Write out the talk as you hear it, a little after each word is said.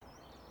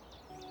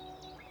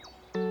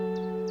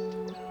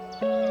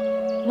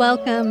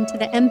Welcome to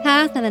the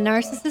Empath and the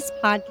Narcissist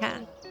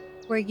podcast,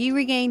 where you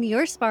regain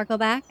your sparkle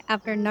back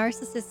after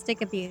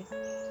narcissistic abuse.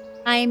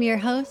 I am your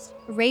host,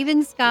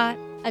 Raven Scott,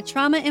 a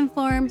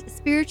trauma-informed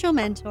spiritual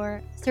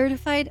mentor,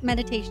 certified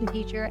meditation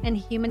teacher, and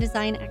human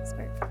design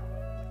expert.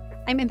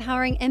 I'm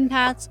empowering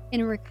empaths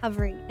in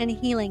recovery and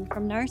healing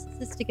from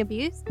narcissistic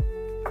abuse,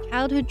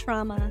 childhood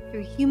trauma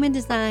through human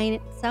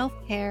design,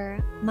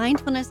 self-care,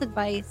 mindfulness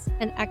advice,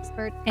 and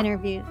expert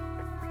interviews.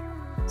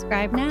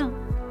 Subscribe now.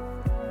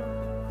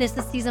 This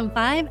is Season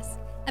 5,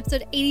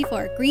 Episode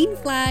 84, Green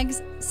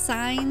Flags,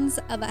 Signs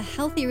of a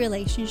Healthy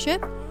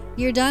Relationship.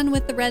 You're done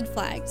with the red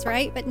flags,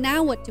 right? But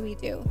now what do we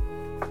do?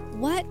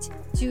 What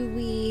do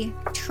we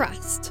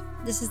trust?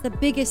 This is the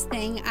biggest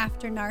thing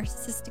after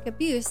narcissistic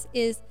abuse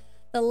is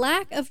the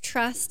lack of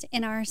trust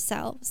in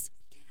ourselves.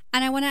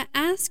 And I want to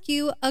ask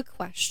you a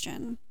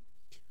question.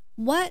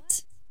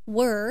 What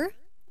were,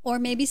 or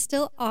maybe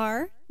still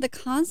are, the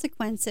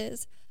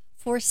consequences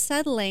for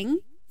settling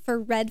for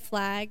red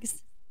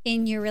flags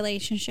in your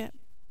relationship?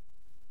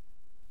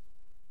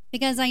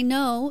 Because I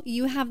know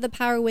you have the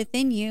power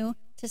within you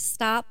to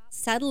stop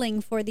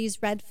settling for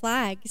these red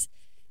flags.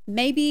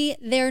 Maybe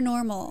they're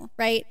normal,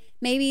 right?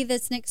 Maybe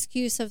that's an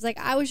excuse of like,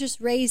 I was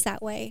just raised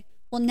that way.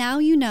 Well, now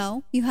you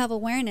know, you have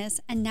awareness,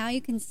 and now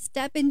you can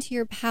step into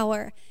your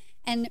power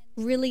and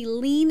really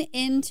lean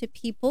into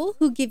people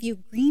who give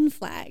you green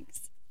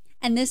flags.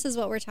 And this is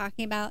what we're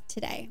talking about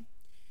today.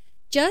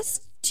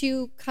 Just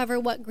to cover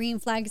what green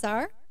flags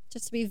are,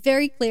 just to be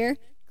very clear,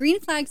 green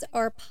flags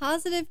are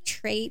positive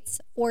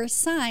traits or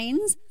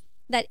signs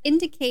that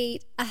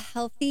indicate a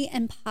healthy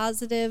and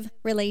positive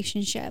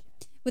relationship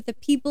with the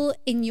people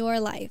in your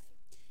life.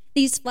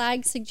 These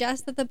flags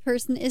suggest that the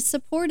person is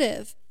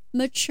supportive,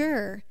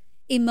 mature,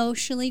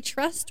 emotionally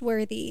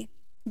trustworthy,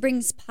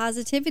 brings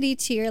positivity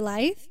to your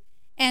life,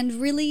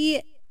 and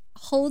really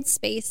holds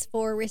space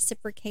for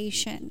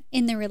reciprocation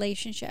in the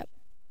relationship.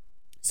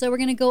 So we're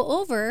going to go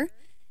over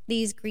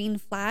these green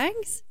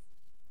flags,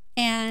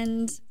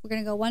 and we're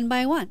going to go one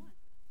by one.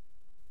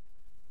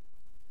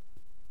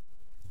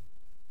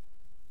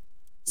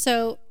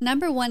 So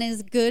number one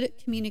is good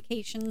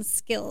communication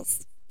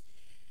skills.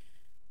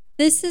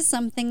 This is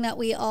something that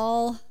we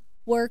all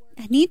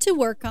need to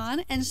work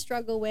on and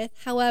struggle with.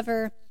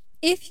 However,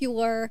 if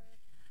you're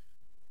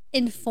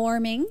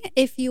informing,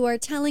 if you are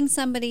telling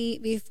somebody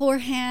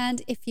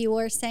beforehand, if you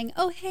are saying,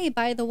 oh, hey,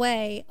 by the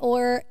way,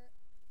 or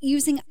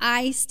using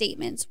I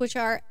statements, which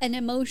are an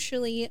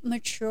emotionally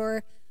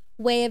mature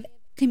way of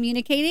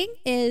communicating,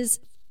 is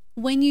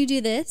when you do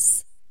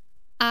this,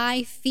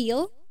 I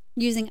feel,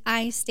 using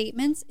I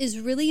statements is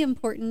really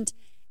important,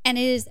 and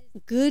it is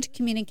good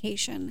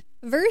communication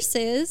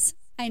versus,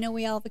 I know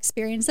we all have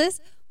experienced this,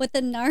 what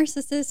the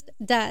narcissist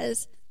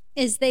does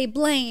is they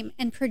blame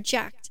and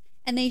project,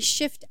 and they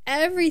shift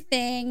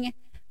everything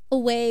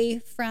away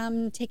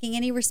from taking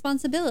any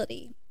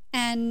responsibility.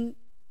 And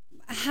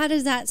how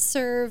does that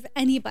serve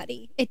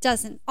anybody? It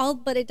doesn't.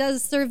 But it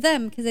does serve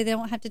them because they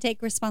don't have to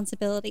take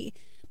responsibility.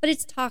 But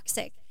it's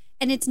toxic,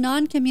 and it's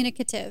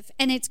non-communicative,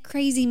 and it's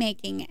crazy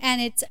making, and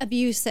it's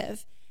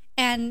abusive,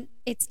 and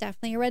it's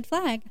definitely a red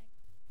flag.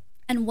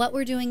 And what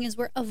we're doing is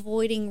we're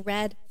avoiding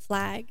red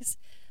flags.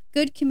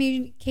 Good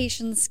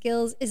communication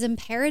skills is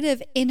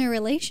imperative in a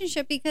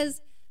relationship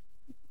because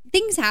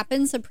things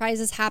happen,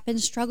 surprises happen,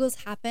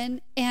 struggles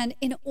happen, and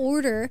in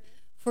order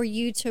for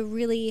you to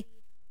really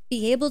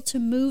be able to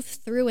move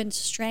through and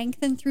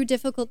strengthen through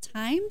difficult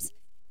times,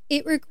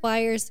 it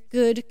requires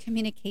good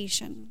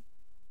communication.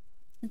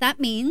 That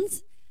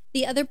means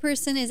the other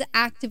person is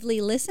actively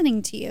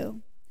listening to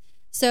you.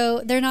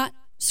 So they're not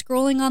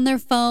scrolling on their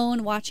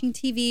phone, watching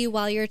TV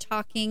while you're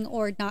talking,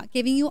 or not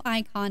giving you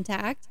eye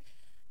contact.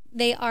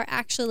 They are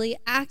actually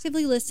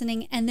actively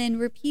listening and then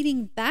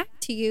repeating back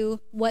to you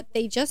what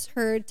they just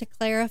heard to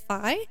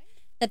clarify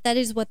that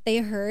is what they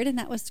heard and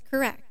that was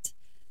correct.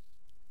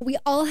 We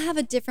all have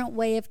a different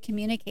way of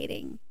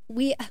communicating.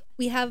 We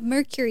have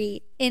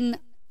Mercury in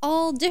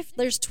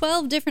there's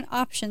 12 different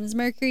options.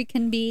 Mercury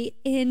can be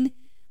in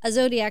a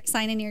zodiac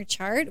sign in your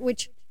chart,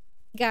 which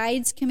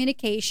guides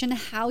communication,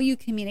 how you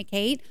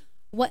communicate,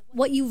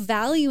 what you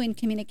value in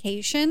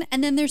communication.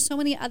 And then there's so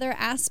many other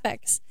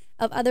aspects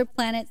of other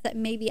planets that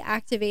may be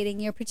activating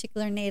your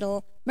particular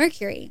natal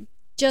Mercury,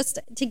 just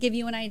to give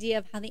you an idea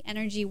of how the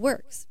energy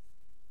works.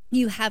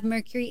 You have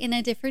Mercury in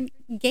a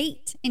different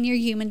gate in your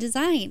human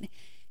design.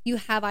 You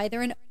have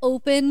either an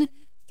open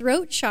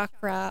throat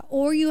chakra,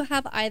 or you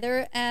have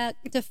either a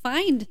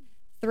defined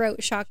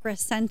throat chakra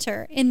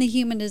center in the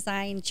human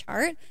design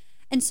chart.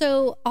 And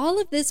so all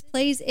of this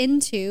plays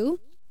into,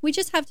 we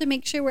just have to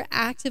make sure we're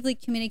actively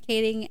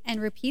communicating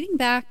and repeating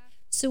back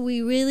so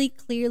we really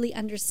clearly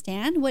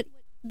understand what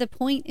the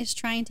point is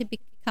trying to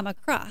come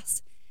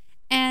across.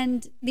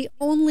 And the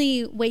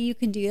only way you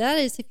can do that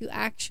is if you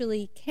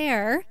actually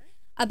care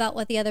about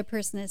what the other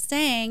person is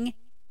saying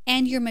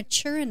and you're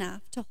mature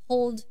enough to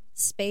hold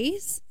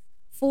space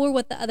for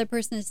what the other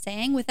person is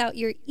saying without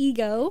your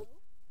ego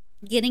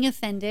getting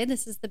offended.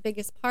 This is the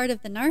biggest part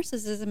of the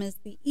narcissism, is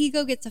the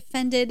ego gets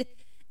offended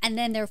and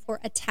then therefore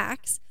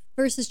attacks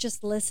versus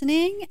just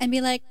listening and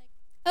be like,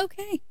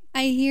 okay,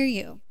 I hear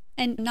you,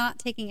 and not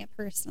taking it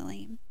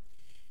personally.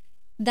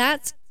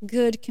 That's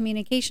good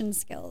communication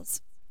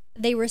skills.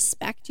 They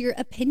respect your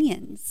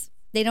opinions.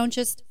 They don't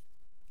just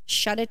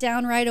shut it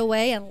down right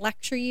away and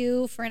lecture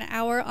you for an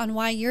hour on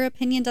why your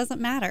opinion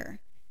doesn't matter.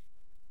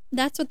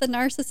 That's what the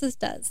narcissist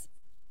does.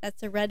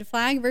 That's a red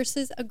flag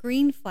versus a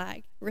green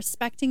flag,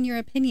 respecting your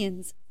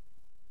opinions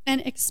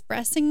and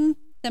expressing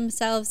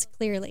themselves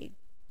clearly.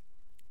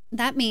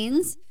 That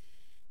means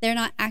they're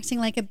not acting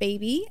like a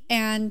baby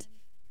and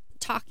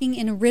talking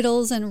in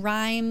riddles and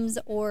rhymes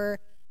or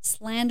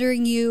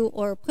slandering you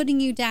or putting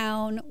you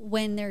down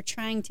when they're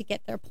trying to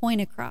get their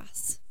point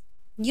across.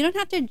 You don't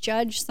have to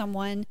judge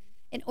someone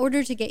in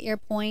order to get your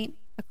point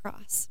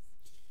across.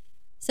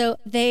 So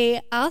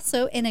they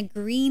also, in a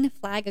green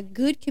flag, a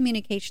good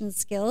communication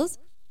skills,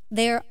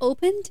 they're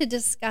open to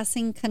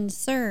discussing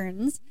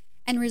concerns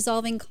and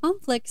resolving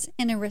conflicts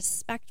in a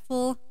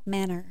respectful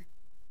manner.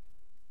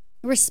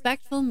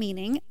 Respectful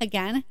meaning,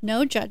 again,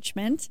 no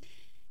judgment.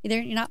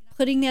 You're not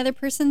putting the other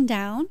person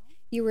down.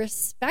 You're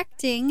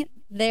respecting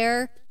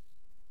their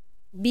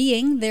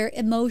being, their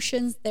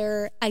emotions,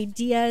 their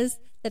ideas,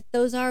 that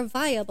those are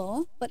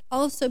viable, but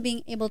also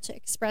being able to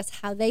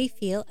express how they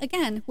feel,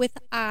 again, with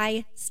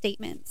I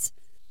statements.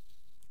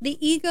 The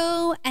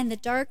ego and the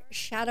dark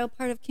shadow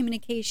part of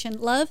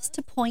communication loves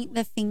to point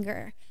the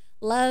finger,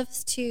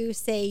 loves to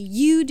say,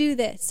 you do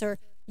this, or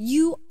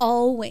you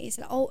always.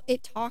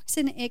 It talks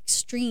in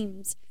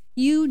extremes.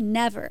 You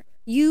never,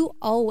 you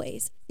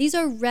always. These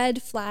are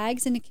red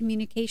flags in a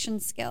communication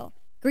skill.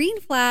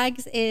 Green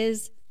flags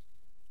is,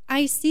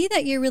 I see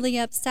that you're really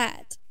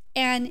upset.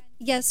 And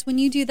yes, when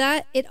you do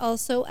that, it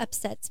also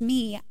upsets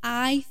me.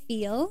 I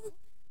feel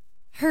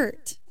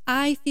hurt.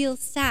 I feel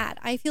sad.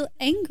 I feel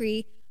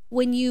angry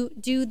when you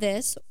do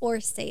this or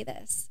say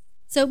this.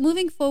 So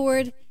moving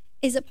forward,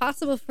 is it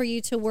possible for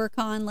you to work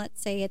on,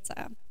 let's say it's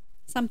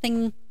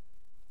something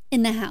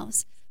in the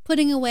house,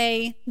 putting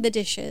away the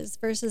dishes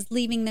versus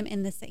leaving them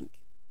in the sink,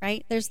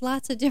 right? There's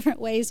lots of different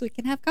ways we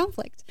can have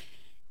conflict,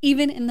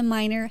 even in the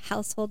minor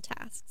household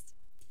tasks.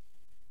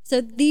 So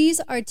these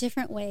are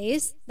different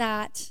ways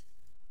that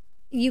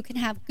you can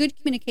have good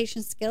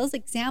communication skills,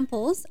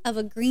 examples of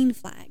a green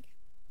flag.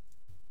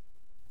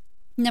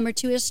 Number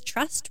 2 is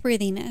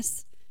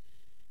trustworthiness.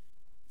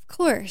 Of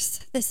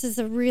course, this is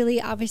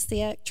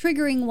obviously a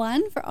triggering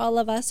one for all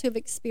of us who have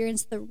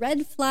experienced the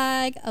red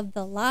flag of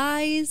the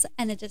lies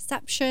and the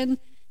deception,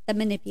 the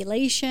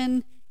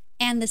manipulation,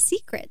 and the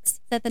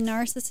secrets that the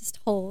narcissist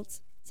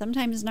holds.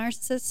 Sometimes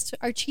narcissists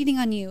are cheating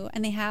on you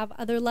and they have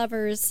other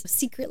lovers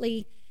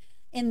secretly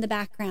in the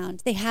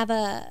background. They have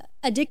a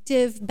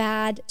addictive,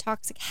 bad,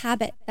 toxic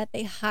habit that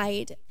they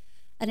hide,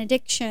 an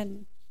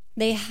addiction.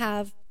 They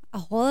have a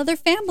whole other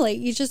family.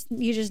 You just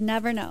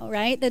never know,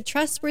 right? The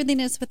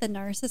trustworthiness with a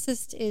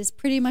narcissist is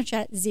pretty much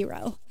at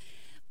 0.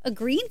 A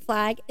green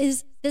flag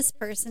is this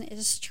person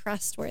is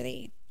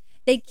trustworthy.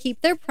 They keep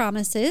their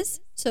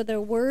promises, so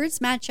their words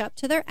match up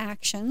to their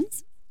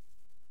actions.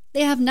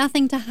 They have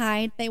nothing to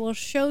hide. They will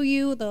show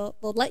you, they'll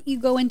let you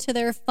go into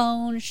their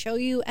phone, show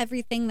you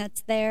everything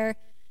that's there.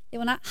 They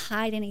will not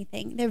hide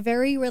anything. They're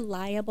very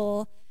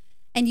reliable,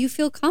 and you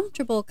feel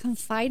comfortable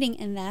confiding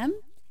in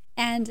them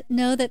and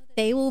know that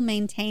they will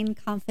maintain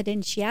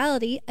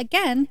confidentiality,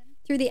 again,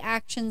 through the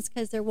actions,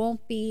 because there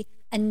won't be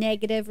a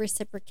negative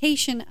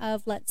reciprocation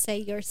of, let's say,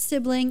 your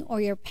sibling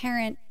or your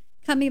parent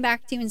coming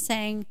back to you and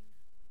saying,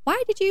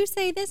 why did you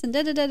say this? And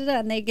da-da-da-da-da.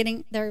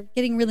 And they're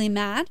getting really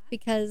mad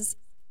because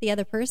the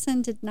other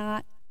person did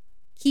not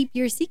keep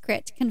your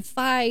secret,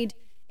 confide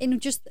in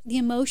just the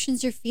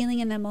emotions you're feeling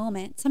in the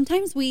moment.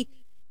 Sometimes we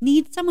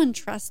need someone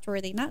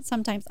trustworthy, not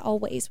sometimes,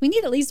 always. We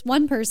need at least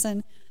one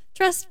person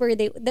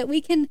trustworthy that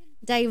we can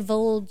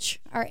divulge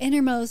our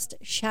innermost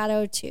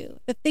shadow to,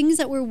 the things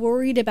that we're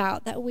worried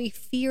about, that we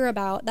fear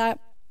about, that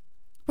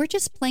we're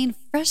just plain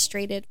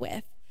frustrated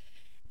with.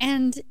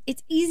 And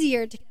it's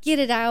easier to get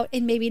it out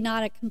in maybe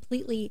not a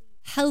completely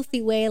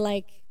healthy way,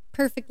 like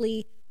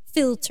perfectly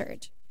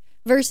filtered,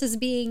 versus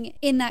being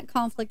in that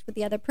conflict with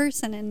the other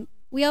person. And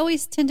we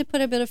always tend to put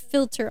a bit of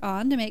filter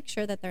on to make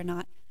sure that they're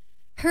not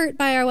hurt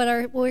by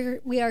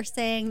what we are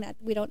saying, that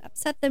we don't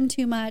upset them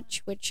too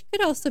much, which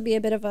could also be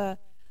a bit of a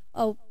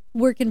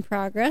work in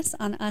progress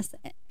on us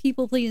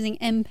people-pleasing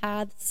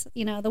empaths,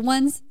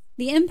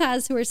 the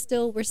empaths who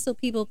we're still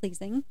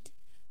people-pleasing,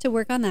 to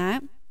work on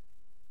that.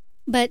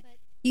 But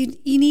you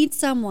need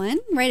someone,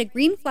 right? A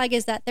green flag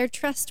is that they're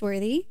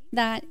trustworthy,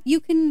 that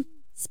you can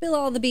spill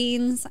all the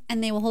beans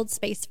and they will hold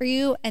space for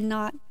you and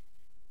not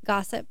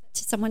gossip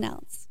to someone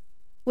else,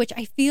 which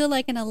I feel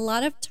like in a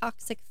lot of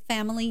toxic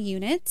family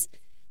units,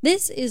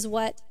 this is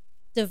what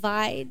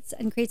divides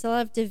and creates a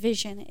lot of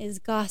division, is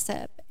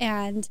gossip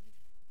and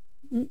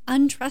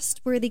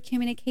untrustworthy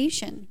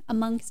communication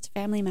amongst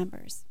family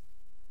members.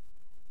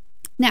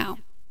 Now,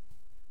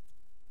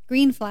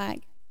 green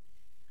flag,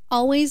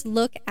 always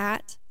look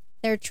at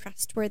their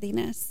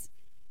trustworthiness.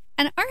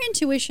 And our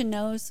intuition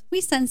knows,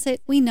 we sense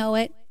it, we know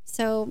it.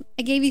 So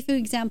I gave you a few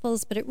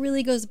examples, but it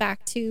really goes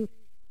back to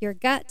your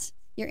gut,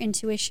 your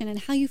intuition and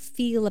how you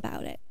feel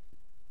about it.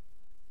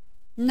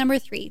 Number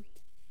 3,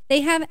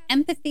 they have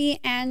empathy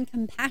and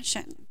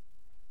compassion.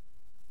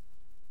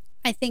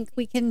 I think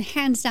we can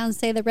hands down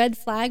say the red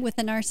flag with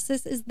a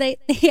narcissist is they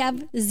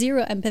have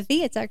zero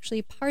empathy. It's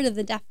actually part of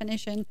the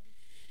definition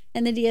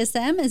in the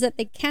DSM is that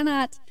they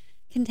cannot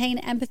contain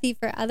empathy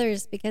for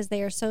others because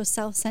they are so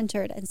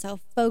self-centered and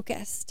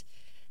self-focused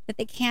that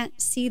they can't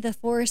see the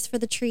forest for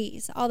the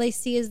trees. All they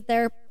see is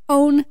their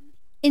own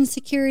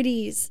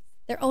insecurities,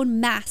 their own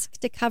mask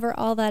to cover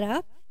all that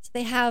up. So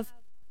they have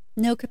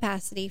no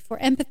capacity for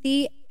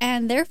empathy,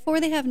 and therefore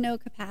they have no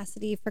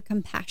capacity for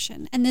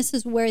compassion. And this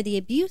is where the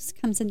abuse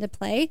comes into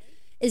play,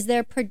 is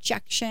their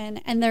projection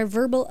and their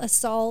verbal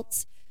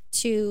assaults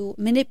to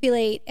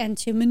manipulate and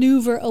to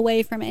maneuver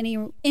away from any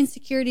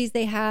insecurities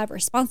they have,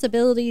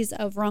 responsibilities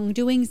of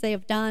wrongdoings they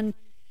have done.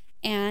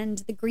 And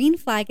the green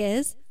flag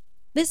is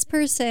this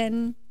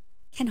person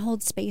can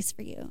hold space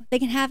for you. They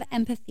can have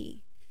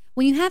empathy.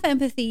 When you have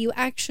empathy, you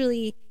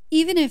actually,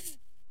 even if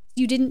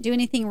you didn't do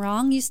anything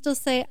wrong, you still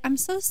say, I'm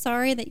so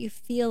sorry that you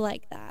feel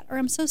like that, or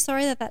I'm so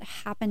sorry that that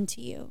happened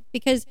to you,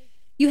 because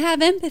you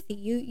have empathy.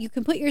 You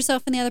can put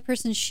yourself in the other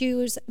person's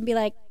shoes and be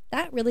like,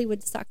 that really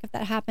would suck if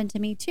that happened to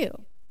me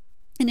too.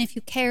 And if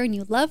you care and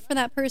you love for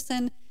that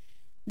person,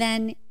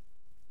 then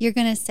you're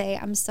going to say,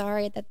 I'm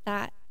sorry that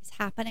that is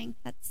happening.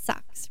 That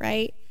sucks,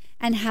 right?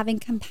 And having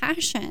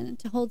compassion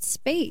to hold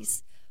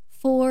space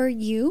for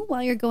you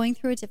while you're going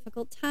through a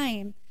difficult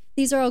time.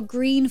 These are all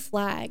green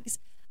flags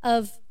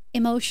of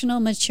emotional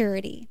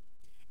maturity.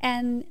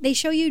 And they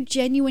show you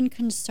genuine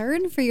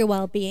concern for your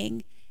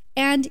well-being.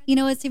 And,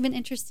 what's even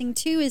interesting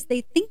too is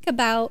they think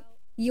about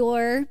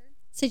your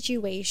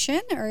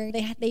situation, or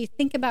they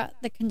think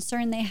about the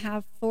concern they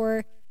have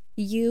for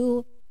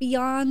you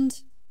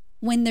beyond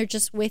when they're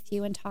just with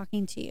you and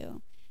talking to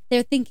you.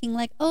 They're thinking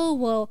like, oh,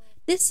 well,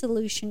 this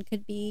solution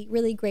could be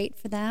really great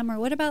for them, or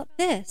what about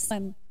this?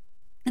 And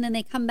then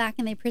they come back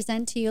and they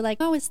present to you like,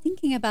 oh, I was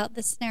thinking about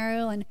this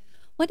scenario, and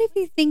what if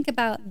you think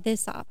about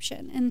this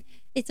option? And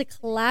it's a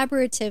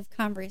collaborative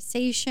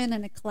conversation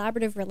and a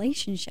collaborative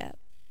relationship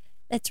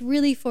that's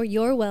really for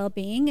your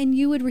well-being, and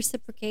you would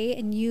reciprocate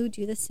and you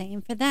do the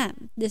same for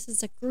them. This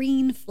is a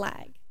green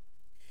flag.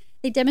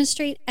 They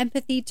demonstrate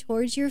empathy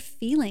towards your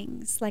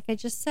feelings, like I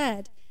just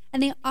said,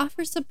 and they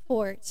offer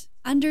support,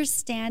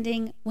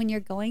 understanding when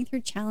you're going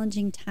through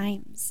challenging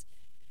times.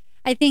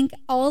 I think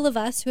all of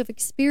us who have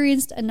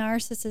experienced a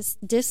narcissist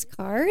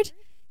discard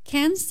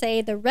can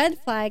say the red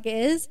flag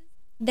is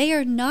they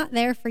are not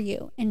there for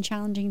you in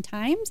challenging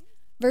times,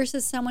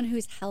 versus someone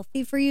who's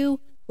healthy for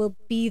you will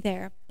be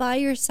there by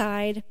your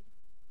side,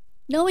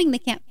 knowing they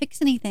can't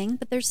fix anything,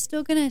 but they're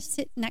still going to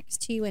sit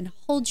next to you and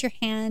hold your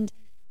hand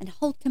and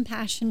hold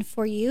compassion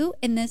for you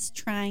in this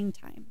trying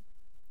time.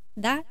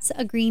 That's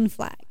a green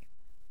flag.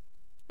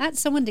 That's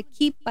someone to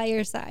keep by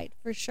your side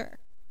for sure.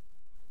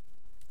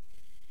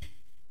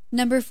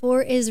 Number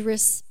 4 is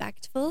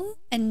respectful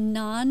and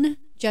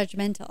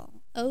non-judgmental.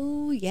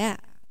 Oh yeah,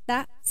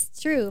 that's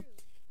true.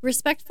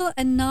 Respectful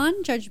and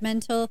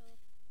non-judgmental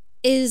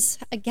is,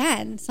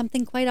 again,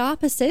 something quite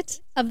opposite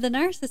of the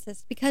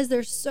narcissist, because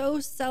they're so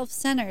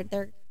self-centered.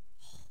 They're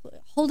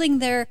holding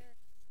their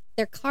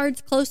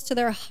cards close to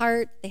their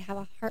heart. They have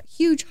a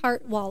huge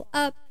heart wall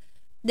up.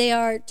 They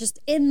are just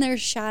in their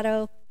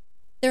shadow.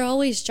 They're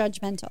always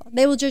judgmental.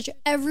 They will judge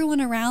everyone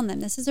around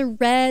them. This is a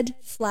red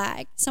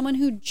flag. Someone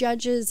who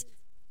judges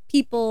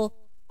people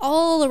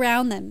all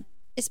around them,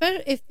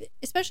 especially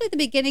at the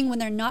beginning when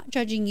they're not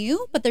judging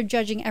you, but they're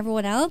judging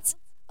everyone else.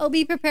 Oh,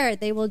 be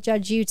prepared. They will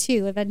judge you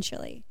too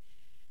eventually.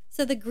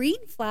 So the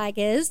green flag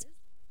is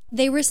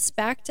they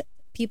respect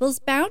people's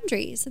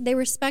boundaries. They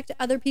respect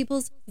other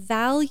people's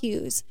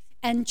values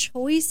and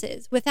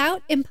choices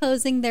without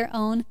imposing their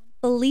own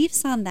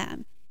beliefs on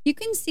them. You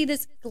can see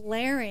this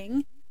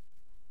glaring,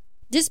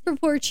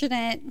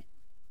 disproportionate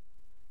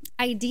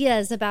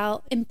ideas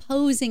about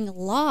imposing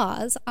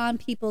laws on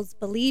people's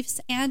beliefs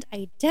and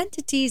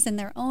identities and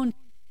their own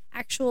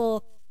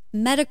actual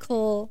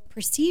medical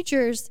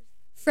procedures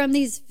from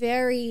these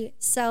very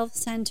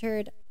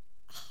self-centered,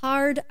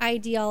 hard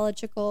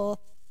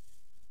ideological,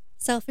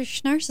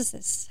 selfish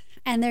narcissists.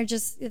 And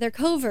they're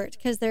covert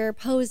because they're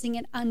posing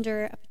it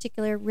under a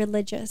particular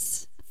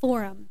religious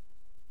forum.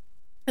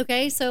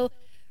 Okay, so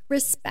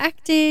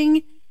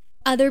respecting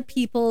other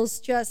people's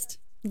just,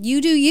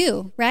 you do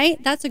you,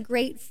 right? That's a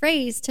great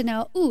phrase to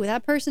know, ooh,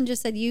 that person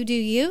just said you do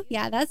you.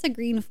 Yeah, that's a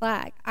green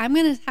flag. I'm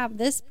going to have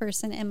this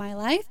person in my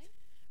life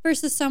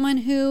versus someone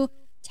who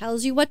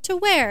tells you what to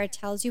wear,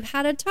 tells you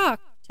how to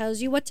talk,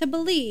 tells you what to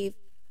believe,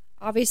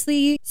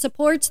 obviously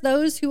supports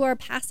those who are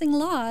passing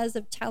laws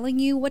of telling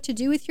you what to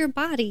do with your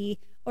body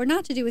or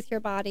not to do with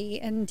your body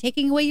and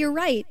taking away your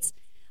rights.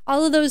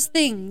 All of those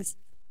things.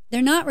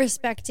 They're not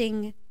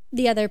respecting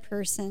the other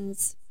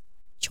person's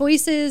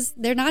choices.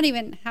 They're not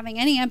even having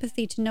any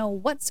empathy to know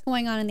what's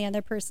going on in the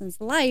other person's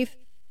life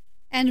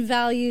and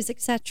values,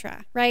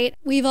 etc. Right?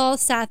 We've all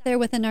sat there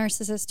with a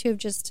narcissist who have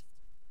just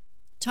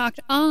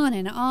talked on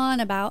and on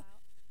about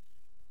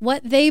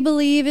what they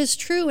believe is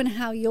true and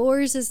how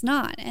yours is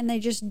not. And they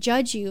just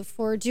judge you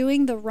for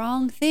doing the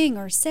wrong thing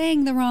or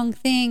saying the wrong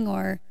thing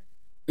or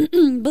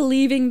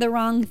believing the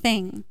wrong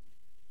thing.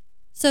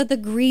 So the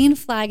green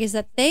flag is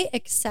that they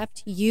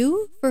accept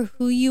you for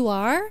who you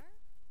are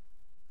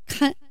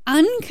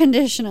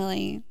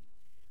unconditionally.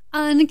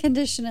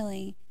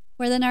 Unconditionally.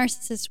 Where the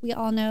narcissist, we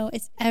all know,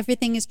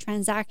 everything is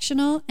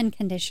transactional and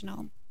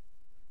conditional.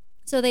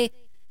 So they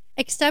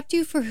accept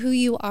you for who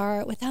you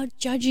are without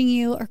judging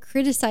you or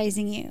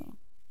criticizing you.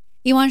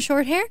 You want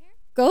short hair?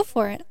 Go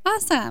for it.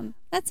 Awesome.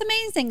 That's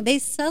amazing. They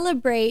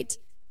celebrate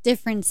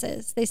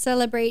differences. They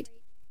celebrate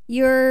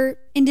your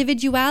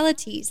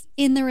individualities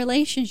in the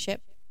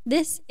relationship.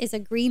 This is a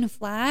green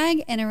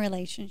flag in a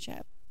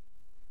relationship.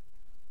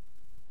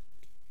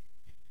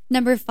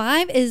 Number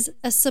 5 is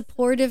a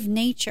supportive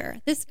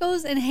nature. This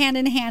goes in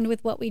hand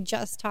with what we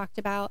just talked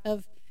about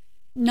of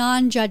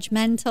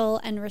non-judgmental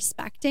and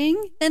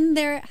respecting. Then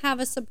they have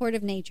a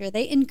supportive nature.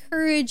 They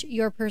encourage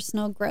your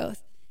personal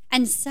growth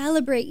and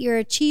celebrate your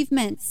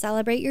achievements,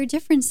 celebrate your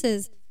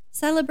differences,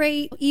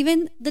 celebrate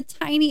even the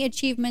tiny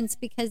achievements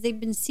because they've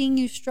been seeing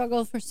you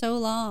struggle for so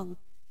long.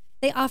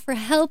 They offer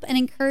help and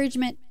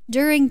encouragement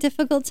during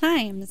difficult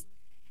times,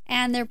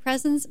 and their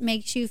presence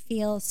makes you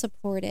feel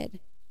supported.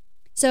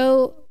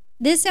 So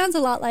this sounds a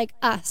lot like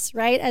us,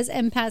 right? As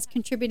empaths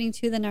contributing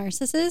to the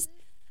narcissist.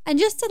 And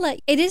just to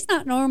it is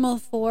not normal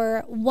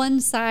for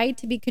one side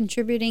to be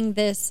contributing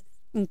this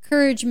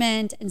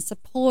encouragement and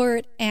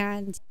support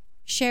and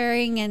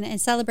sharing and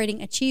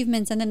celebrating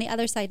achievements, and then the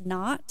other side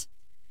not.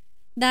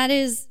 That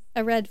is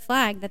a red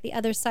flag that the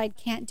other side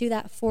can't do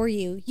that for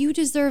you. You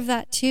deserve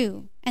that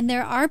too. And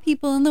there are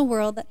people in the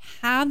world that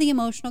have the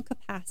emotional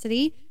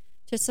capacity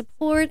to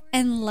support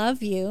and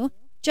love you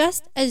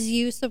just as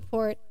you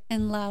support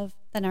and love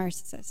the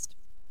narcissist.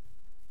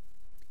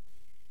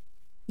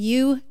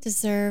 You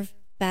deserve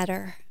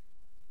better.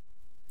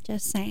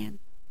 Just saying.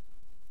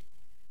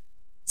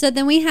 So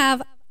then we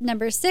have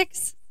number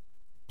 6,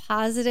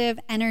 positive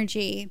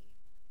energy.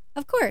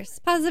 Of course,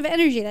 positive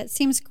energy. That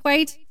seems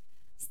quite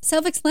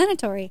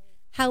self-explanatory.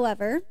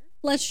 However,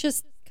 let's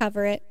just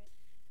cover it.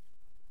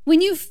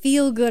 When you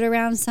feel good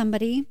around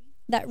somebody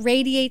that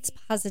radiates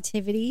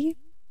positivity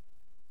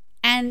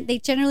and they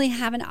generally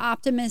have an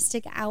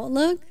optimistic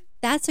outlook,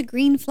 that's a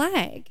green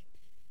flag.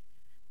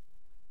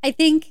 I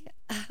think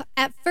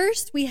at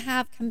first we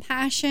have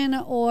compassion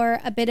or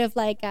a bit of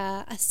like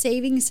a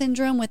saving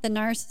syndrome with the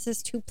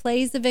narcissist who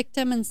plays the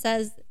victim and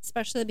says,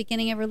 especially at the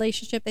beginning of a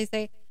relationship, they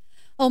say,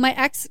 oh, my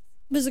ex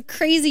was a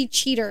crazy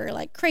cheater,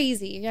 like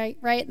crazy,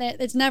 right?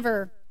 It's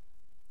never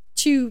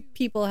two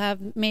people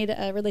have made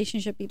a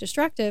relationship be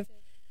destructive.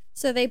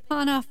 So they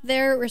pawn off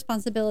their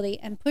responsibility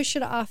and push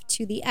it off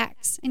to the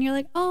ex. And you're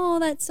like, oh,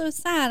 that's so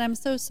sad. I'm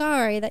so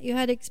sorry that you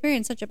had to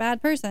experience such a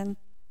bad person.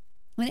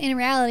 When in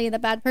reality, the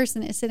bad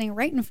person is sitting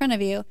right in front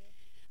of you.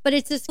 But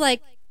it's just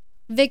like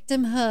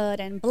victimhood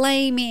and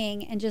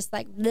blaming and just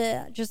like,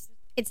 bleh, just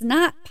it's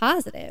not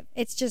positive.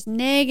 It's just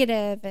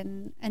negative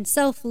and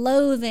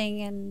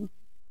self-loathing and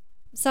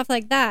stuff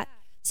like that.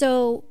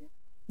 So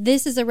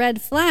this is a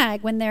red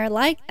flag when they're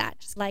like that,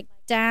 just like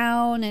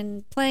down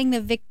and playing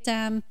the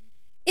victim.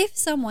 If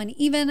someone,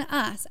 even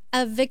us,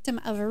 a victim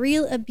of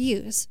real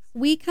abuse,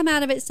 we come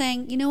out of it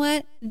saying, you know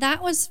what,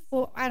 that was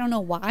for, I don't know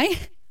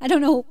why. I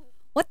don't know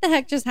what the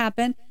heck just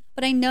happened,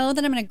 but I know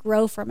that I'm going to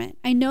grow from it.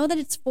 I know that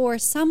it's for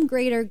some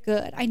greater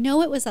good. I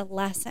know it was a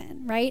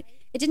lesson, right?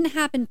 It didn't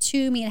happen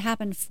to me, it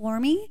happened for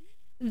me.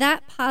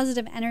 That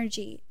positive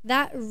energy,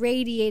 that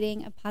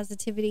radiating of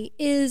positivity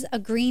is a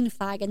green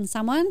flag in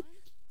someone.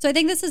 So I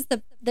think this is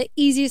the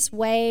easiest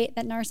way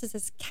that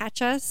narcissists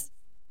catch us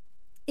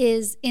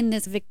is in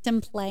this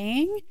victim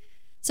playing.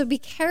 So be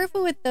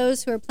careful with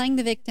those who are playing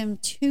the victim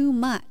too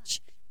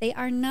much. They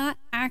are not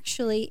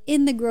actually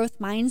in the growth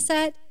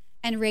mindset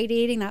and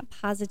radiating that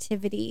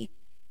positivity,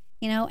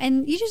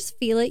 and you just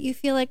feel it. You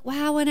feel like,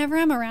 wow, whenever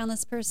I'm around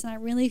this person, I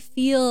really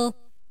feel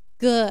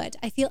good.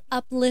 I feel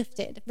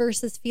uplifted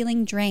versus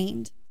feeling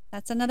drained.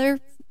 That's a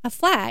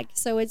flag.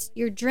 So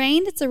you're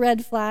drained, it's a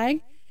red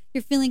flag.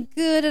 You're feeling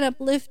good and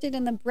uplifted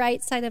in the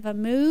bright side of a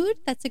mood.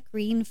 That's a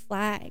green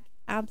flag.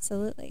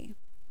 Absolutely.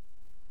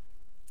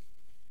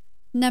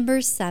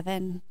 Number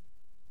 7,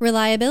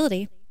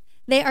 reliability.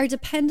 They are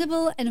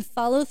dependable and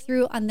follow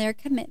through on their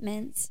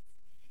commitments.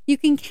 You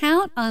can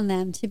count on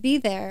them to be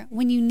there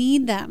when you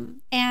need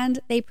them, and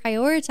they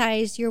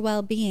prioritize your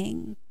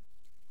well-being.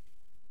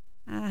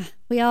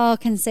 We all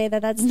can say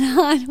that that's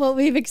not what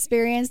we've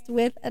experienced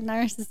with a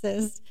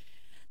narcissist.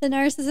 The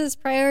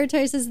narcissist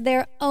prioritizes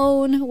their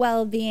own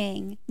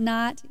well-being,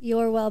 not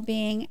your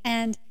well-being,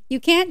 and you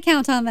can't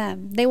count on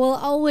them. They will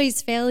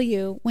always fail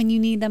you when you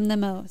need them the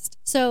most.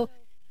 So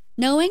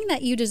knowing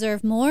that you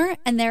deserve more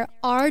and there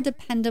are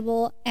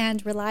dependable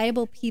and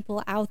reliable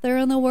people out there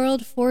in the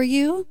world for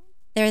you,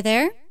 they're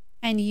there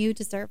and you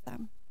deserve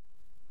them.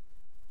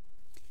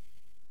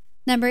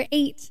 Number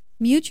 8,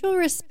 mutual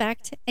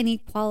respect and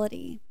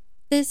equality.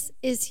 This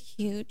is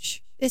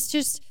huge. It's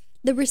just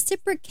the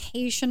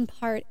reciprocation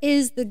part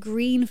is the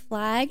green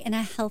flag in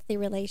a healthy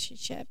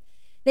relationship.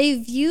 They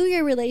view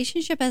your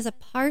relationship as a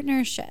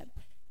partnership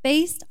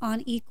based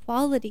on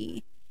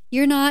equality.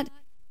 You're not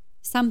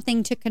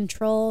something to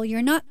control.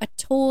 You're not a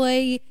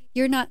toy.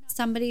 You're not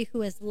somebody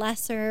who is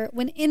lesser,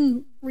 when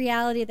in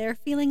reality they're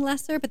feeling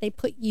lesser, but they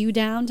put you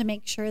down to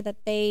make sure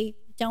that they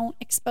don't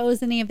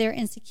expose any of their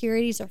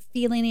insecurities or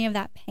feel any of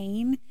that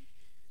pain.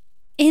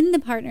 In the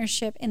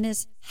partnership, in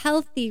this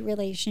healthy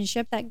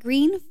relationship, that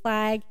green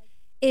flag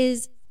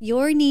is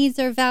your needs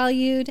are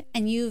valued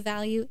and you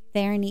value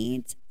their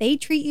needs. They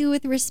treat you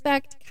with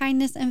respect,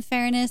 kindness, and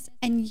fairness,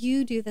 and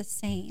you do the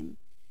same.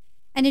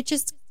 And it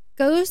just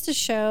goes to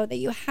show that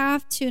you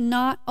have to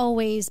not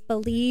always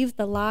believe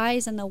the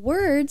lies and the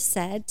words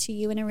said to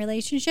you in a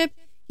relationship.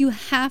 You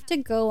have to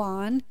go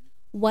on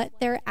what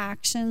their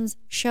actions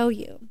show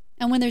you.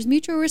 And when there's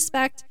mutual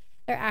respect,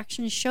 their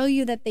actions show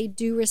you that they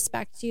do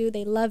respect you,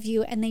 they love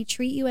you, and they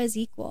treat you as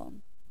equal.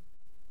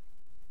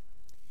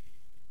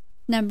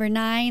 Number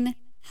 9,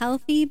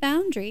 healthy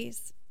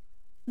boundaries.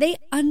 They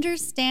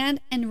understand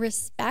and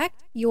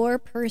respect your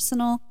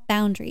personal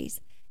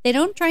boundaries. They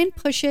don't try and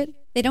push it.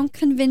 They don't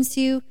convince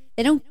you.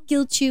 They don't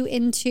guilt you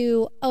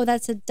into, oh,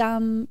 that's a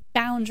dumb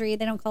boundary.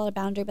 They don't call it a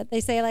boundary, but they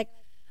say like,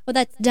 oh,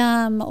 that's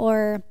dumb,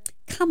 or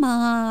come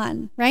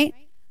on, right?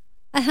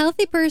 A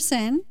healthy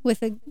person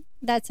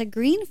that's a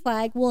green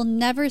flag will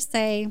never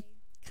say,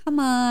 come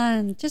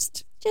on,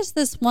 just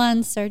this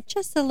once, or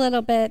just a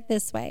little bit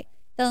this way.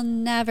 They'll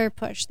never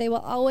push. They will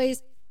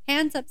always,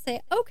 hands up,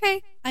 say,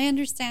 okay, I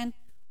understand.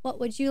 What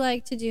would you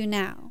like to do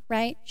now,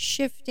 right?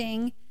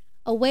 Shifting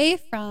away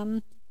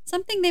from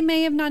something they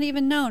may have not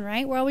even known,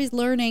 right? We're always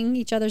learning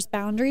each other's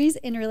boundaries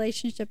in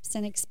relationships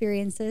and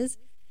experiences.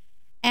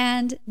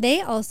 And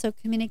they also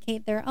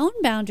communicate their own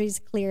boundaries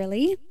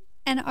clearly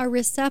and are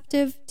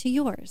receptive to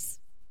yours.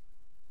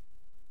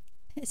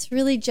 It's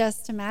really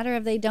just a matter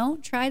of they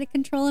don't try to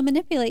control and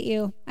manipulate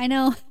you. I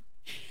know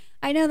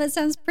that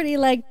sounds pretty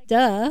like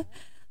duh,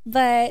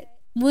 but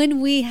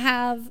when we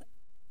have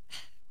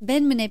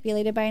been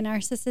manipulated by a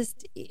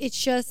narcissist,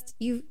 it's just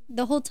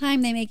the whole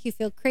time they make you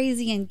feel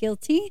crazy and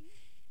guilty,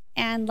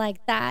 and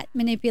like that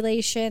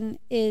manipulation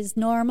is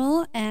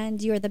normal,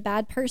 and you're the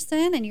bad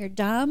person and you're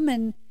dumb,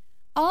 and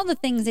all the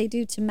things they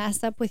do to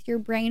mess up with your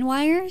brain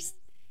wires,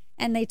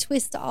 and they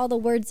twist all the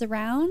words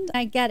around.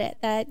 I get it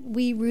that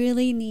we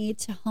really need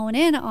to hone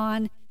in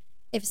on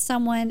if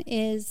someone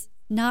is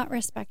not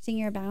respecting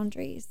your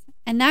boundaries.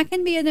 And that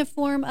can be in a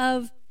form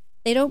of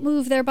they don't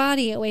move their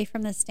body away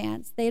from the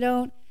stance. They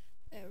don't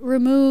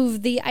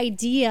remove the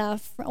idea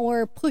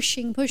or push.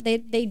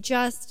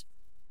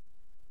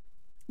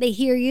 They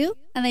hear you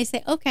and they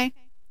say, okay,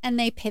 and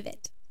they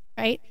pivot,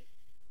 right?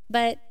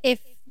 But if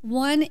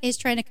one is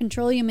trying to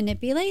control you,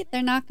 manipulate,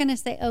 they're not going to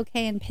say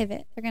okay and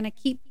pivot. They're going to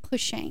keep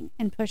pushing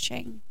and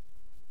pushing.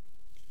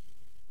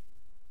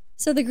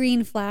 So the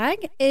green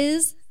flag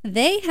is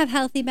they have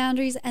healthy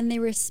boundaries and they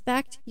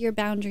respect your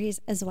boundaries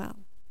as well.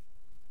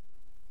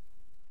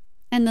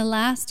 And the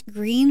last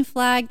green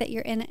flag that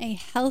you're in a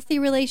healthy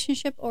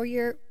relationship or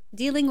you're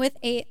dealing with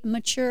a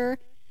mature,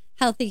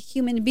 healthy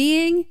human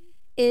being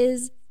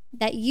is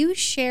that you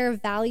share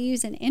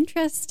values and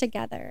interests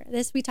together.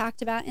 This we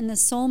talked about in the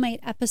soulmate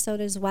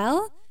episode as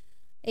well.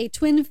 A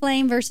twin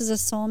flame versus a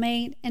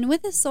soulmate. And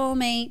with a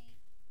soulmate,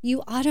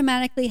 you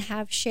automatically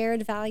have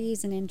shared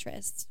values and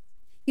interests.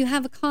 You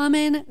have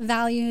common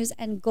values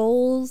and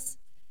goals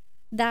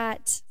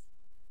that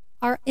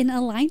are in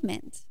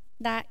alignment,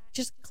 that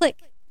just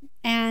click.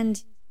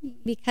 And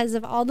because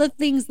of all the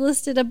things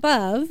listed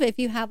above, if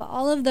you have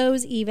all of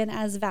those even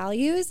as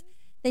values,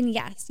 then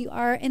yes, you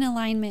are in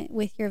alignment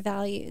with your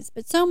values.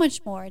 But so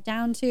much more,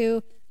 down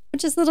to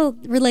just little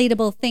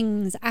relatable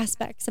things,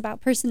 aspects about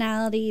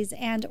personalities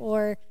and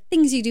or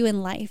things you do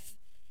in life.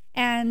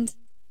 And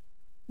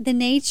the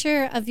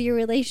nature of your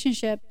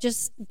relationship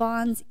just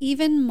bonds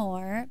even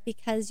more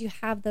because you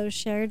have those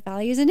shared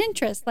values and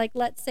interests. Like,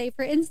 let's say,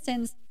 for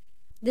instance,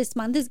 this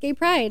month is Gay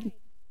Pride.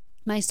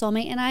 My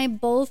soulmate and I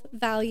both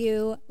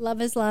value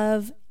love is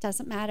love,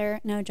 doesn't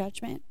matter, no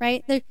judgment,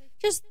 right? They're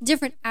just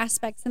different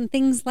aspects and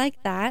things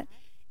like that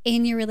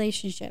in your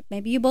relationship.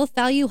 Maybe you both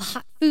value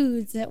hot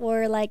foods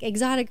or like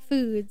exotic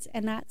foods,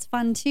 and that's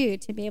fun too,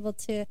 to be able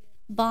to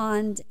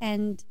bond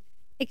and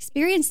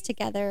experience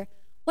together.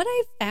 What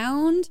I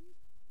found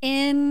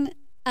in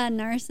a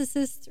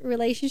narcissist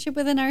relationship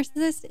with a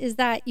narcissist is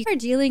that you are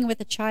dealing with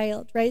a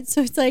child, right?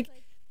 So it's like,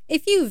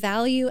 if you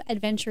value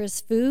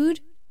adventurous food,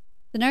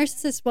 the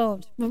narcissist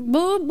won't.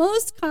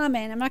 Most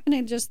common, I'm not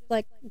going to just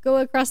like go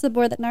across the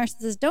board that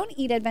narcissists don't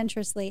eat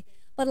adventurously,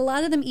 but a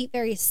lot of them eat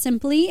very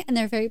simply and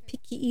they're very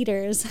picky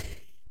eaters.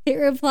 Hit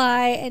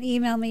reply and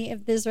email me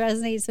if this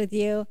resonates with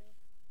you.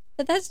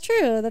 But that's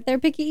true, that they're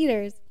picky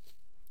eaters.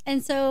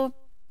 And so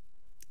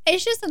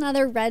it's just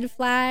another red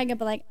flag of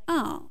like,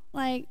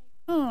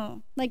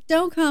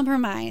 don't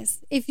compromise.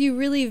 If you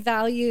really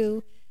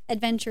value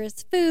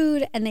adventurous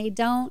food and they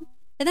don't,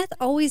 then that's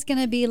always going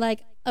to be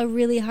like a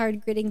really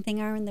hard gritting thing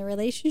in the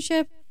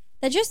relationship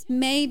that just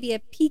may be a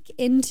peek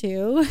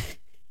into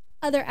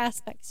other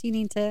aspects. You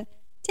need to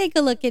take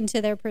a look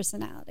into their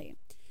personality.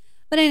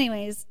 But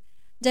anyways,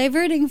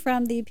 diverting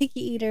from the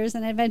picky eaters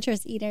and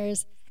adventurous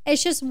eaters,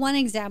 it's just one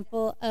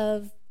example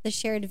of the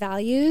shared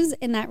values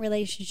in that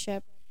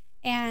relationship.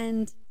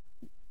 And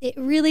it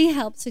really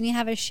helps when you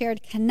have a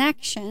shared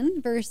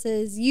connection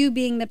versus you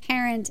being the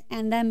parent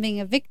and them being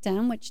a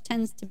victim, which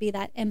tends to be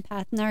that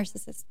empath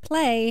narcissist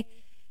play.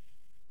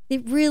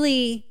 It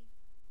really,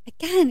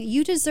 again,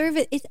 you deserve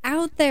it. It's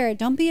out there.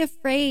 Don't be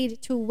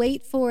afraid to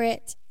wait for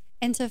it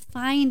and to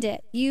find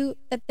it.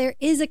 That there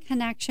is a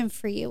connection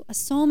for you, a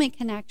soulmate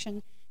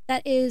connection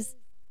that is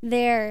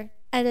there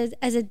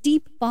as a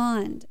deep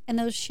bond. And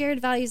those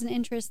shared values and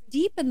interests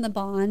deepen the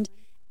bond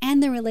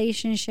and the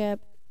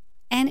relationship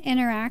and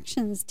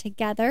interactions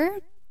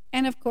together,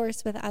 and of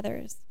course with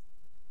others.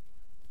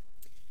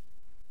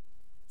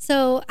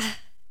 So,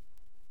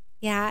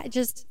 I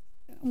just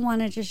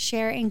want to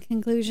share in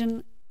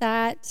conclusion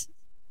that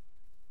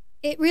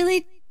it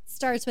really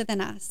starts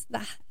within us.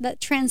 The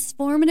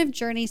transformative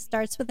journey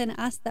starts within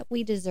us, that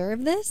we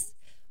deserve this.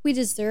 We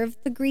deserve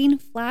the green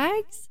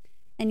flags.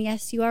 And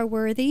yes, you are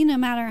worthy. No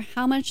matter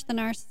how much the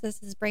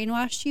narcissist has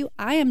brainwashed you,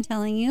 I am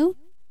telling you,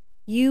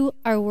 you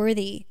are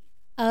worthy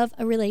of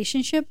a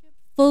relationship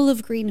full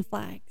of green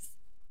flags.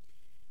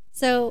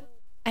 So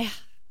I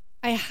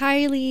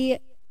highly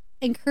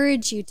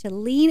encourage you to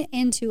lean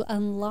into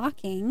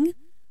unlocking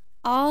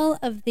all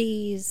of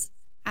these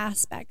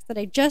aspects that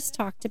I just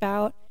talked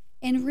about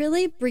and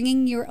really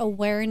bringing your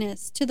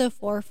awareness to the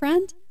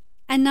forefront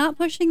and not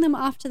pushing them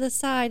off to the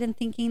side and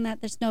thinking that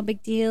there's no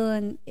big deal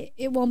and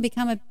it won't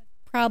become a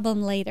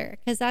problem later,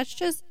 because that's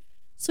just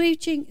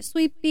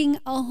sweeping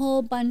a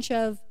whole bunch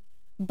of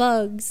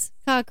bugs,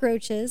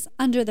 cockroaches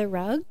under the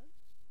rug.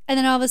 And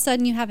then all of a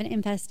sudden you have an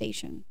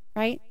infestation,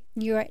 right?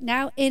 You are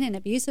now in an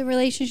abusive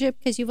relationship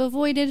because you've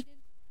avoided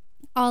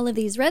all of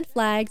these red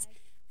flags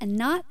and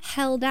not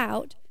held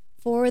out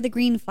for the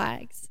green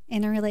flags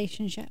in a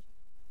relationship.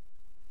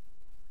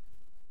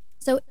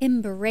 So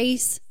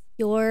embrace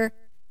your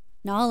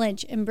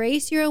knowledge,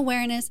 embrace your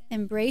awareness,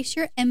 embrace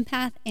your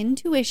empath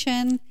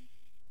intuition,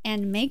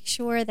 and make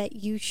sure that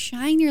you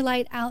shine your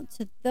light out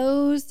to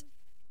those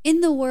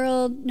in the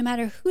world, no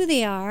matter who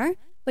they are.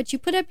 But you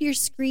put up your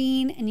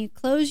screen and you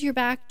close your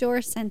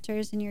backdoor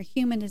centers in your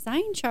human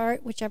design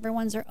chart, whichever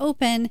ones are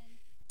open,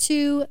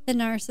 to the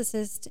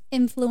narcissist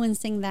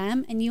influencing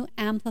them, and you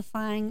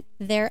amplifying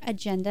their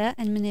agenda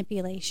and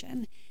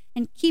manipulation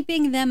and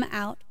keeping them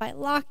out by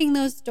locking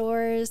those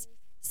doors,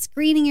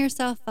 screening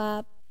yourself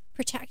up,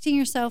 protecting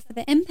yourself with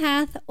an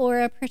empath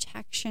or a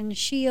protection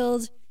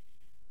shield,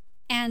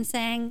 and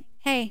saying,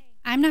 hey,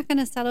 I'm not going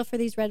to settle for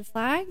these red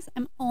flags.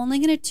 I'm only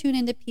going to tune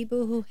into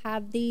people who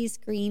have these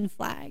green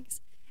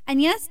flags. And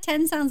yes,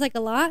 10 sounds like a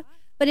lot,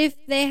 but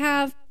if they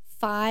have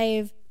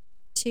 5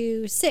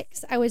 to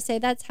 6, I would say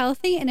that's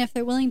healthy. And if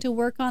they're willing to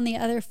work on the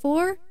other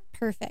 4,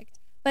 perfect.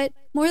 But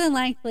more than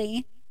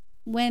likely,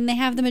 when they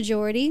have the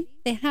majority,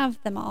 they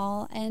have them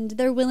all, and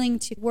they're willing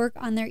to work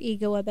on their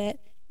ego a bit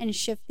and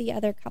shift the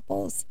other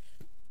couples.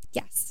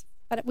 Yes,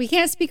 but we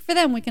can't speak for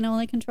them. We can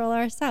only control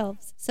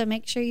ourselves. So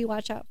make sure you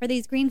watch out for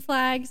these green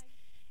flags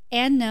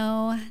and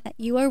know that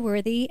you are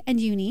worthy and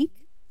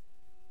unique,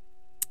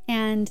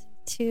 and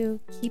to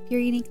keep your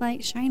unique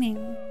light shining.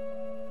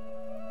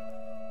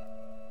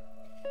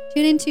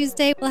 Tune in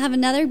Tuesday. We'll have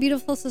another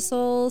Beautiful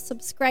Soul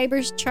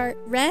subscribers chart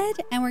read,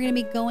 and we're going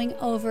to be going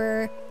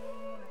over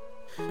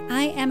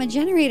I am a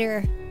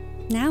generator.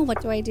 Now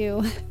what do I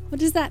do? What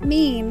does that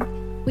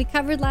mean? We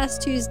covered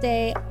last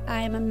Tuesday,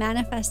 I am a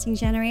manifesting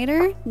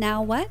generator.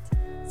 Now what?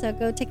 So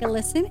go take a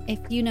listen if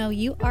you know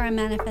you are a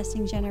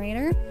manifesting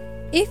generator.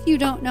 If you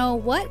don't know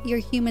what your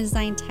human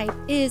design type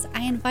is,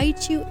 I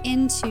invite you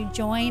in to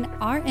join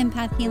our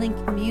empath healing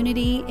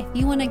community. If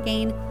you want to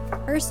gain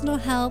personal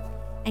help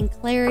and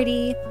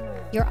clarity,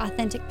 your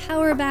authentic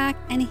power back,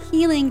 and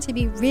healing to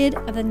be rid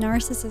of the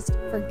narcissist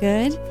for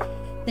good,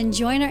 then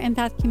join our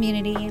empath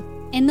community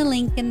in the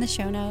link in the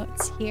show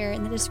notes here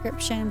in the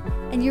description,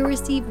 and you'll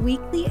receive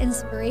weekly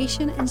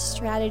inspiration and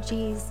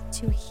strategies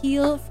to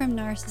heal from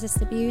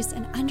narcissist abuse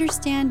and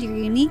understand your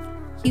unique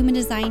human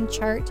design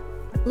chart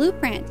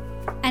blueprint.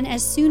 And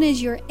as soon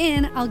as you're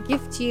in, I'll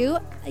gift you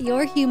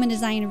your human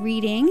design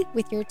reading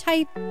with your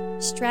type,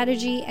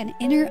 strategy, and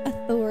inner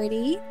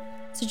authority.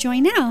 So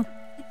join now,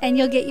 and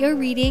you'll get your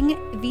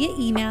reading via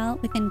email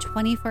within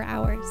 24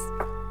 hours.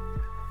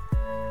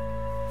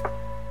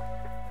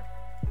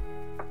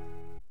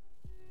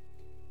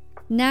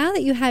 Now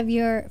that you have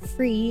your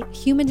free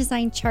human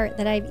design chart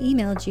that I've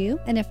emailed you,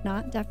 and if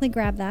not, definitely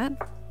grab that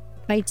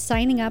by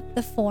signing up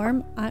the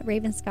form at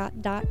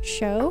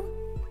ravenscott.show.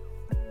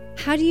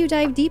 How do you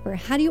dive deeper?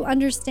 How do you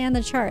understand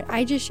the chart?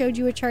 I just showed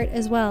you a chart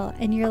as well,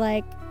 and you're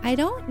like, I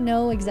don't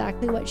know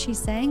exactly what she's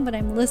saying, but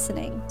I'm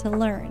listening to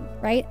learn,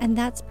 right? And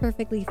that's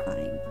perfectly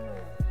fine.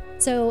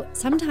 So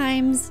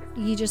sometimes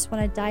you just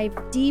want to dive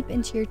deep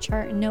into your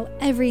chart and know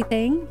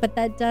everything, but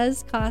that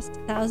does cost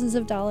thousands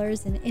of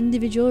dollars in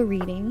individual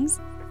readings,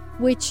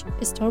 which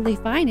is totally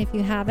fine if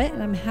you have it,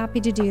 and I'm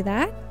happy to do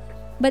that.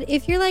 But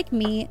if you're like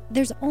me,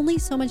 there's only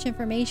so much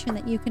information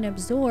that you can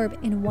absorb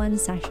in one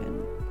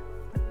session.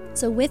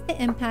 So with the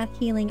Empath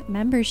Healing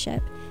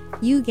membership,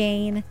 you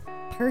gain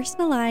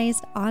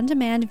personalized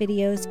on-demand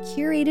videos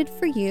curated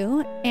for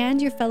you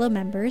and your fellow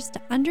members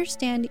to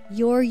understand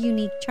your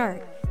unique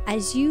chart.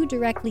 As you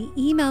directly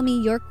email me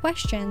your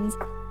questions,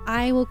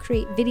 I will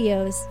create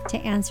videos to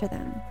answer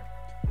them,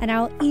 and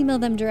I'll email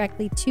them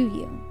directly to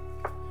you.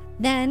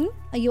 Then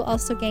you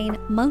also gain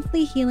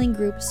monthly healing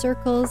group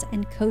circles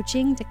and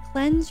coaching to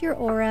cleanse your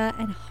aura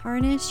and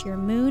harness your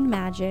moon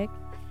magic.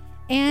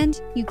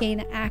 And you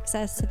gain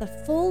access to the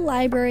full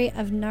library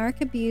of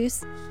narc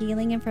abuse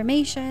healing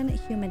information,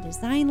 human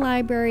design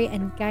library,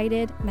 and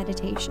guided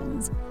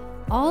meditations.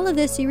 All of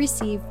this you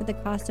receive for the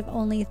cost of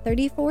only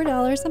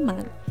 $34 a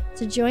month.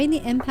 So join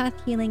the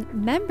Empath Healing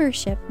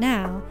membership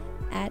now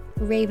at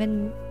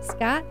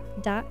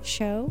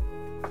ravenscott.show,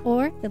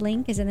 or the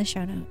link is in the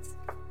show notes.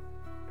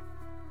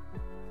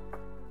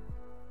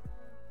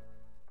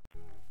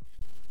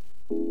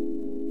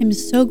 I'm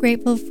so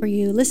grateful for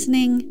you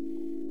listening,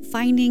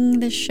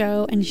 finding the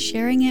show, and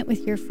sharing it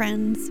with your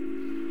friends.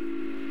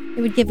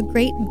 It would give a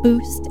great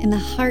boost in the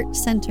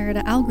heart-centered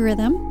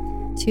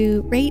algorithm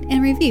to rate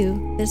and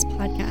review this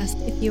podcast.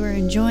 If you are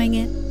enjoying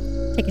it,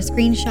 take a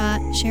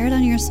screenshot, share it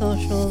on your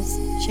socials,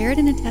 share it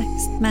in a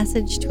text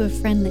message to a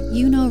friend that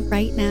you know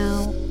right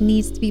now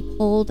needs to be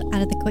pulled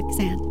out of the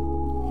quicksand.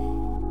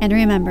 And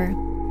remember,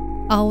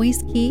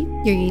 always keep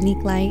your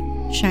unique light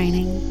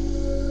shining.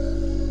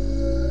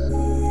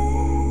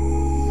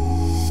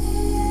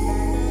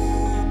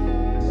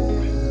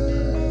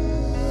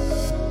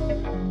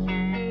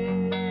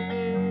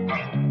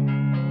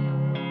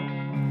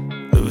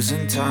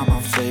 Losing time,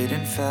 I'm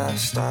fading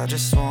fast. I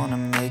just wanna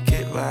make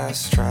it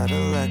last. Try to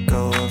let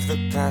go of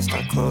the past.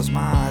 I close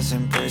my eyes,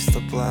 embrace the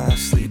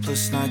blast.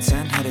 Sleepless nights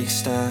and headaches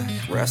stack.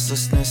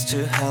 Restlessness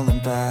to hell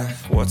and back.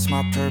 What's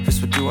my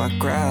purpose? What do I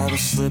grab? A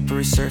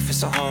slippery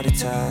surface, a heart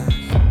attack.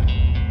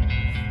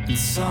 And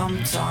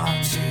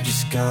sometimes you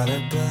just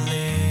gotta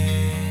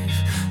believe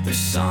there's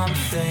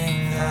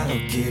something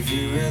that'll give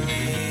you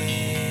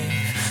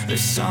relief.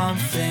 There's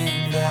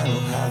something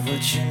that'll have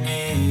what you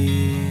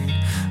need.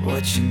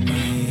 What you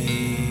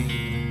need.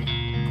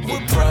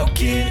 We're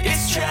broken,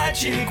 it's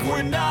tragic.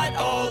 We're not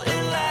all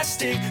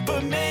elastic,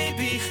 but maybe